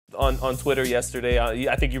on Twitter yesterday.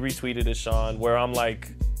 I think you retweeted it, Shawn, where I'm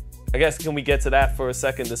like, I guess, can we get to that for a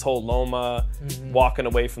second? This whole Loma walking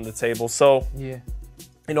away from the table. So, you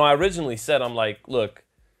know, I originally said, I'm like, look,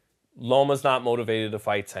 Loma's not motivated to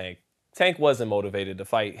fight Tank. Tank wasn't motivated to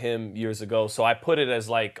fight him years ago. So I put it as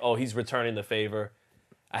like, oh, he's returning the favor.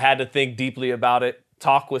 I had to think deeply about it,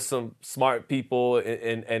 talk with some smart people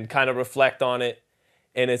and kind of reflect on it.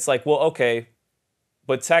 And it's like, well, okay,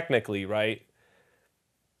 but technically, right?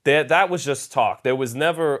 That was just talk. There was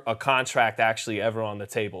never a contract actually ever on the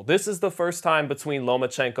table. This is the first time between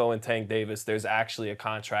Lomachenko and Tank Davis there's actually a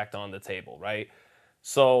contract on the table, right?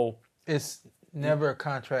 So it's never a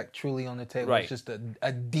contract truly on the table. Right. It's just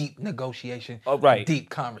a deep negotiation, right. a deep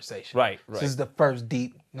conversation. Right. This is the first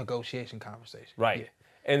deep negotiation conversation. Right.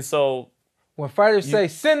 Yeah. And so when fighters say,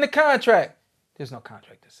 send the contract, there's no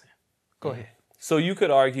contract to send. Go ahead. So you could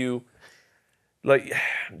argue like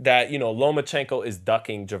that, you know, Lomachenko is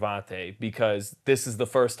ducking Gervonta because this is the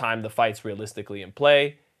first time the fight's realistically in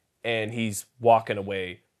play and he's walking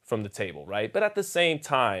away from the table, right? But at the same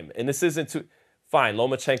time, and this isn't too, fine,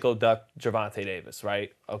 Lomachenko ducked Gervonta Davis,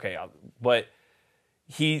 right? Okay, but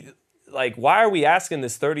why are we asking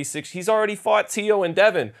this 36? He's already fought Tio and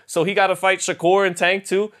Devin, so he got to fight Shakur and Tank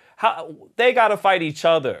too? They got to fight each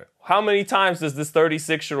other. How many times does this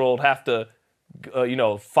 36-year-old have to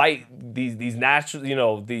fight these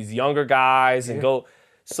natural, these younger guys and go?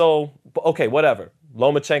 So, okay, whatever.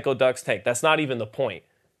 Lomachenko ducks Tank. That's not even the point.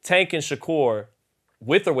 Tank and Shakur,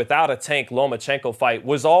 with or without a Tank Lomachenko fight,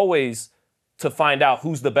 was always to find out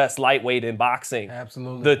who's the best lightweight in boxing.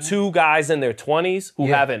 Absolutely. The two guys in their 20s who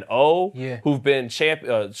have an O, who've been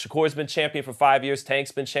Shakur's been champion for 5 years,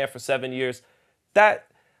 Tank's been champ for 7 years. That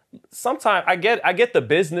sometimes I get the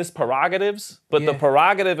business prerogatives, but the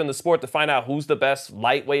prerogative in the sport to find out who's the best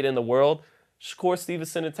lightweight in the world, Shakur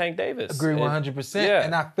Stevenson and Tank Davis. Agree 100%.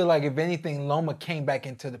 And I feel like if anything, Loma came back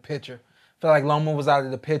into the picture. I feel like Loma was out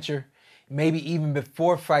of the picture. Maybe even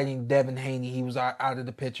before fighting Devin Haney, he was out of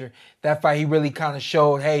the picture. That fight, he really kind of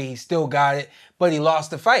showed, hey, he still got it, but he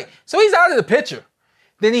lost the fight. So he's out of the picture.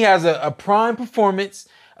 Then he has a prime performance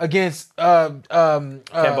against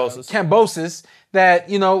Kambosos that,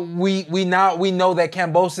 we know that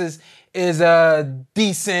Kambosos is a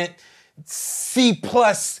decent C+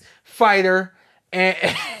 fighter,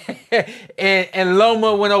 and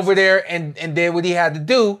Loma went over there and did what he had to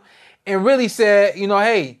do and really said,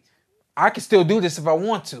 hey, I can still do this if I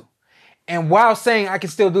want to. And while saying I can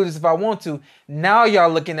still do this if I want to, now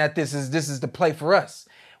y'all looking at this as this is the play for us.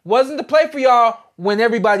 Wasn't the play for y'all when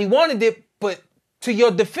everybody wanted it, but to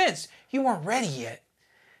your defense, you weren't ready yet.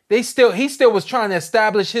 He still was trying to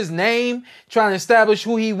establish his name, trying to establish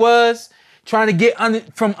who he was, trying to get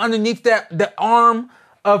from underneath the arm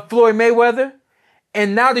of Floyd Mayweather.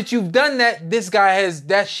 And now that you've done that,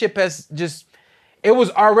 that ship has just, it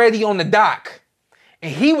was already on the dock.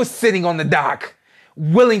 And he was sitting on the dock,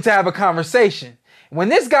 willing to have a conversation. When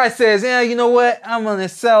this guy says, yeah, you know what, I'm going to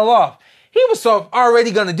sell off, he was already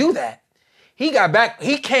going to do that. He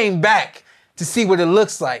came back to see what it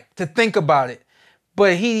looks like, to think about it.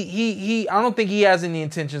 But I don't think he has any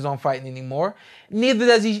intentions on fighting anymore.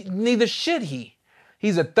 Neither should he.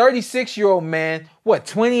 He's a 36-year-old man. What,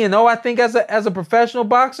 20-0, I think, as a professional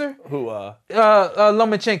boxer? Who?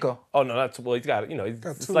 Lomachenko. Oh no, he's got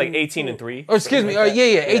it's like 18-3. Or excuse me,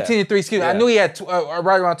 18-3. Excuse me. I knew he had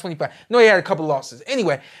right around 25. No, he had a couple losses.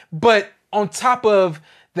 Anyway, but on top of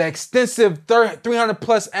the extensive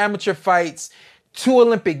 300+ amateur fights, 2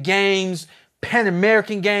 Olympic Games, Pan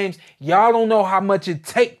American Games, y'all don't know how much it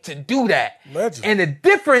takes to do that. Legend. And the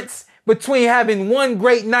difference between having one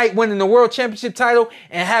great night winning the world championship title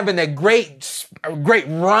and having a great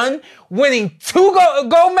run, winning 2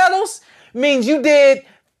 gold medals, means you did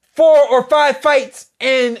 4 or 5 fights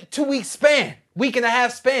in 2 weeks span, week and a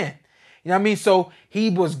half span. You know what I mean? So he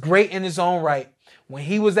was great in his own right. When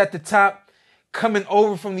he was at the top, coming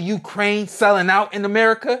over from the Ukraine, selling out in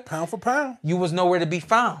America, pound for pound, you was nowhere to be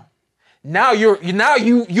found. Now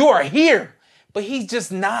you are here, but he's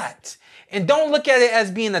just not. And don't look at it as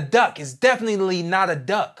being a duck. It's definitely not a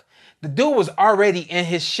duck. The dude was already in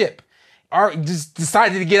his ship. Just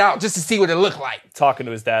decided to get out just to see what it looked like. Talking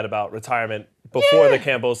to his dad about retirement before the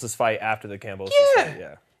Kambosos fight, after the Kambosos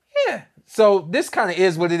fight. Yeah. So this kind of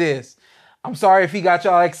is what it is. I'm sorry if he got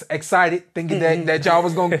y'all excited, thinking that y'all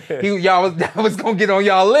was gonna get on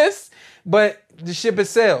y'all list, but the ship has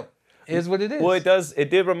sailed. It is what it is. Well, it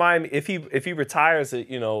did remind me, if he retires,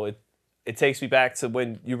 it takes me back to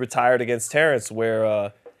when you retired against Terrence, where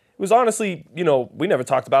it was honestly, we never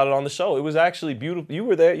talked about it on the show. It was actually beautiful. You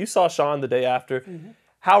were there. You saw Shawn the day after. Mm-hmm.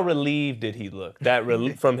 How relieved did he look? That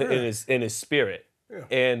from in his spirit. Yeah.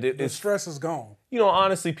 And the stress is gone. You know,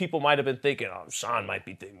 honestly, people might have been thinking, oh, Shawn might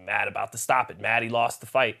be mad about to stop it. Mad he lost the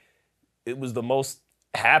fight. It was the most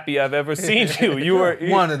happy I've ever seen you. You were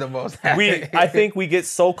one of the most happy. I think we get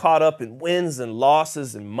so caught up in wins and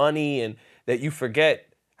losses and money and that you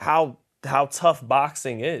forget how tough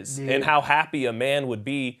boxing is and how happy a man would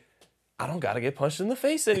be. I don't got to get punched in the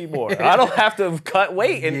face anymore. I don't have to cut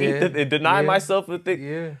weight and eat and deny myself with it.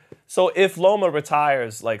 Yeah. So if Loma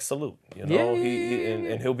retires, like, salute, you know,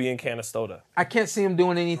 and he'll be in Canastota. I can't see him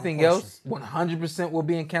doing anything else. 100% will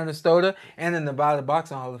be in Canastota and in the Nevada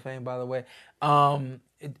Boxing Hall of Fame, by the way.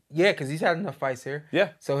 Because he's had enough fights here.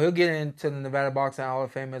 Yeah. So he'll get into the Nevada Boxing Hall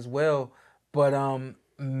of Fame as well. But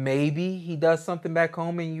maybe he does something back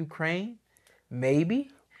home in Ukraine.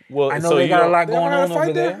 Maybe. Well, I know they got a lot going on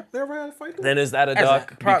over there. They ever had a fight there? Then is that a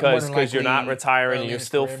duck? Because you're not retiring and you're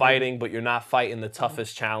still career, fighting, but you're not fighting the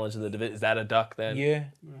toughest challenge in the division. Is that a duck then? Yeah.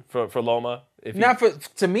 For Loma? Not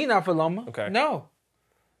for Loma. Okay. No.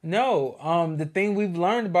 The thing we've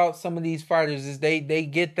learned about some of these fighters is they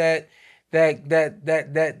get that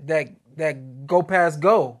go past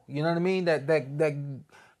go. You know what I mean? That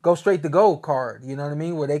go straight to goal card. You know what I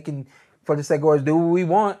mean? Where they can, for the sake of us, do what we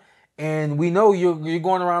want. And we know you're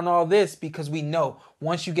going around all this because we know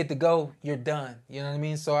once you get to go, you're done. You know what I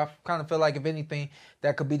mean? So I kind of feel like, if anything,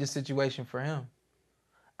 that could be the situation for him.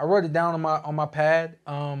 I wrote it down on my pad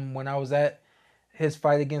when I was at his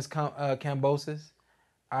fight against Kambosos.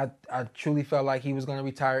 I truly felt like he was going to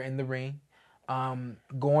retire in the ring.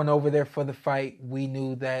 Going over there for the fight, we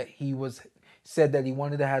knew that said that he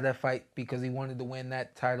wanted to have that fight because he wanted to win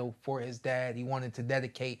that title for his dad. He wanted to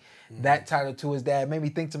dedicate that title to his dad. Made me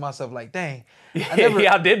think to myself, like, dang, he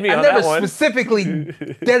outdid me on that one. I never specifically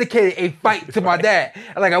dedicated a fight to my dad.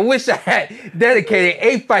 Like, I wish I had dedicated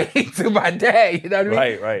a fight to my dad. You know what I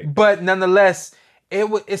mean? Right. But nonetheless,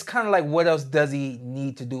 it's kind of like, what else does he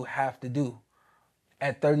need to do, have to do?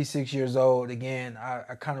 At 36 years old, again, I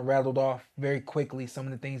kind of rattled off very quickly some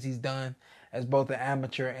of the things he's done as both an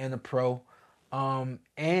amateur and a pro. And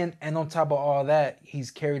on top of all that, he's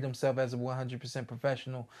carried himself as a 100%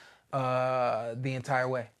 professional the entire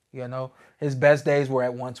way. You know, his best days were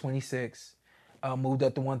at 126, moved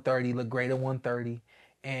up to 130, looked great at 130,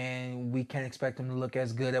 and we can't expect him to look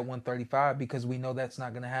as good at 135 because we know that's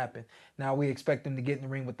not going to happen. Now we expect him to get in the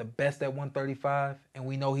ring with the best at 135, and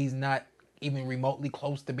we know he's not even remotely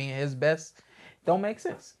close to being his best. Don't make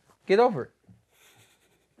sense. Get over it.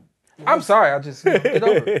 I'm sorry. I'll just get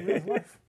over it.